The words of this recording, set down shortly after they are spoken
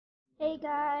Hey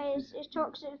guys, it's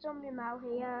Toxic Zombie Mal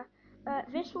here.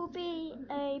 This will be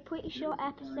a pretty short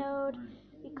episode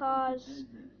because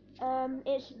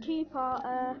it's a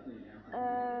two-parter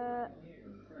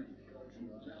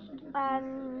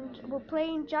and we're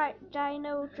playing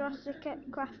Dino Jurassic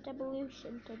Craft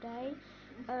Evolution today.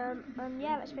 And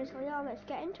yeah, that's basically all. Let's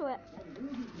get into it.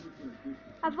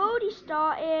 I've already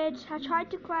started. I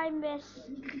tried to climb this.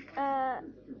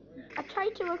 I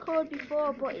tried to record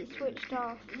before, but it switched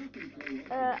off,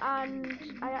 and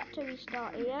I had to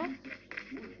restart here.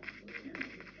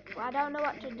 But I don't know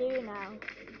what to do now.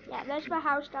 Yeah, there's my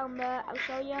house down there. I'll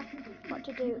show you what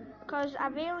to do, because I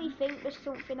really think there's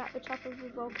something at the top of the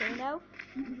volcano,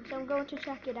 so I'm going to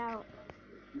check it out.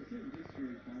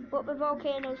 But the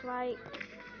volcano's like,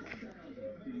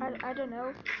 I don't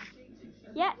know.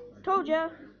 Yeah, told you.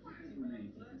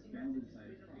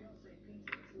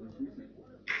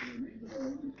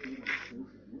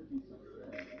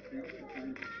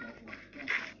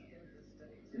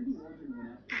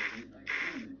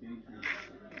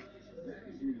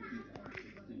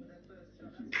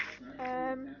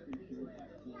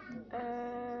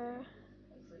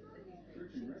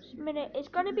 Minute. It's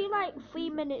gonna be like 3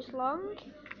 minutes long.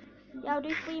 Yeah, I'll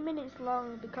do 3 minutes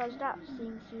long because that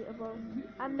seems suitable.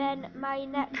 And then my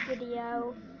next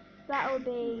video, that'll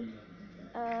be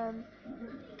um,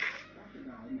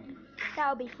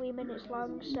 that'll be 3 minutes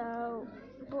long. So,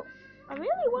 but I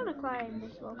really want to climb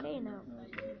this volcano.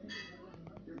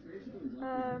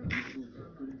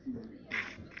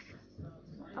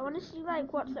 I want to see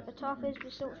like what's at the top. Is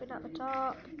there something at the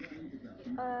top?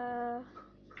 Um,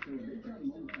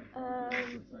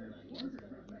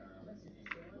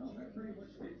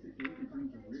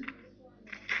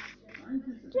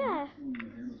 yeah.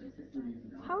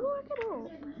 How do I get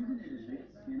up?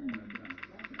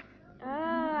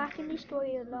 I can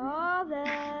destroy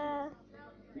lava.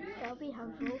 That'll be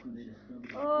helpful.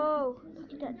 Oh,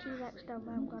 look at that T-Rex down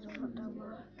there. I'm glad I'm not down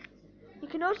there. You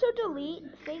can also delete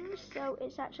things, so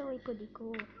it's actually pretty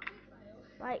cool.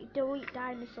 Like, delete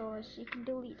dinosaurs. You can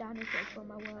delete dinosaurs from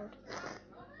my world.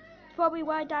 It's probably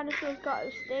why dinosaurs got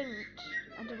extinct.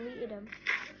 I deleted them.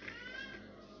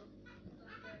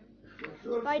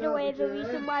 By the way, the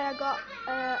reason why I got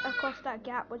across that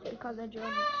gap was because I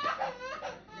jumped.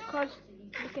 Because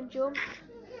you can jump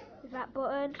with that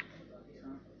button.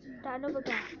 That another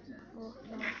gap. Oh,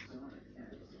 no.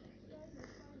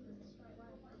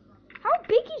 How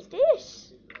big is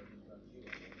this?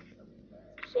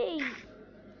 See,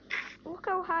 look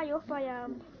how high up I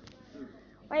am.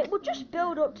 Right, we'll just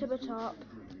build up to the top.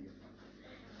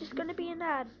 It's gonna be an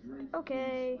ad.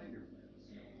 Okay.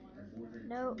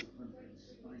 No.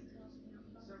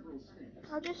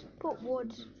 I'll just put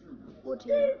wood. Wood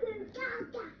here.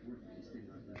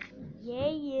 Yeah,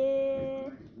 yeah.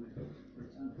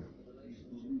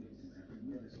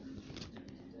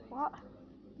 What?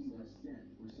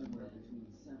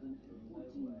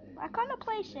 I can't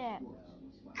place it.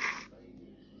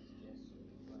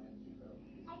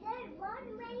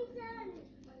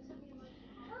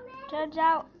 Turns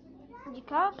out you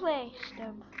can't place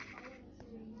them.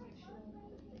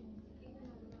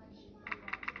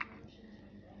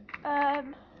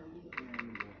 Um.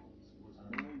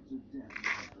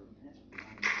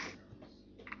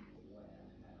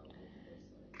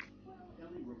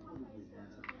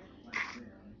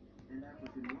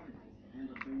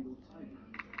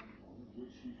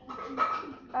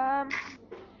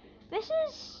 This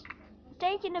is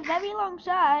taking a very long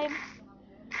time.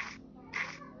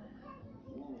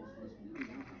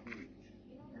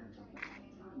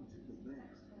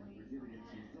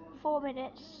 4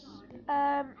 minutes.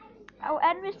 I'll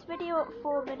end this video at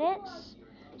 4 minutes.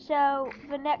 So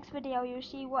the next video you'll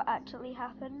see what actually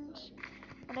happens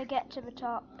when I get to the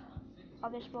top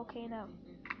of this volcano.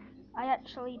 I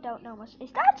actually don't know what's.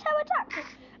 Is that a pterodactyl?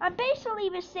 I'm basically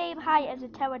the same height as a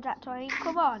pterodactyl. I mean,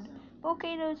 come on.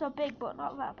 Volcanoes are big, but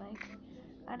not that big.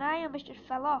 And I almost just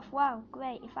fell off. Wow,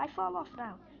 great. If I fall off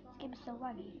now, this game is so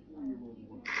laggy.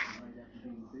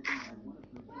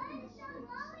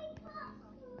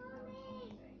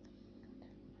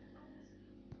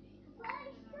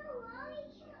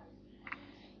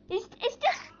 Is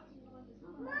this?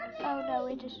 Oh no,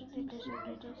 it isn't. It isn't.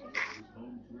 It isn't.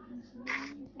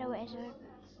 No, it isn't.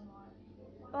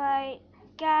 Right,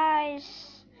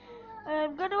 guys.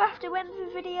 I'm gonna have to end the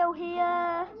video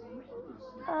here.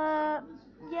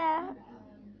 Yeah.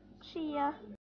 See ya.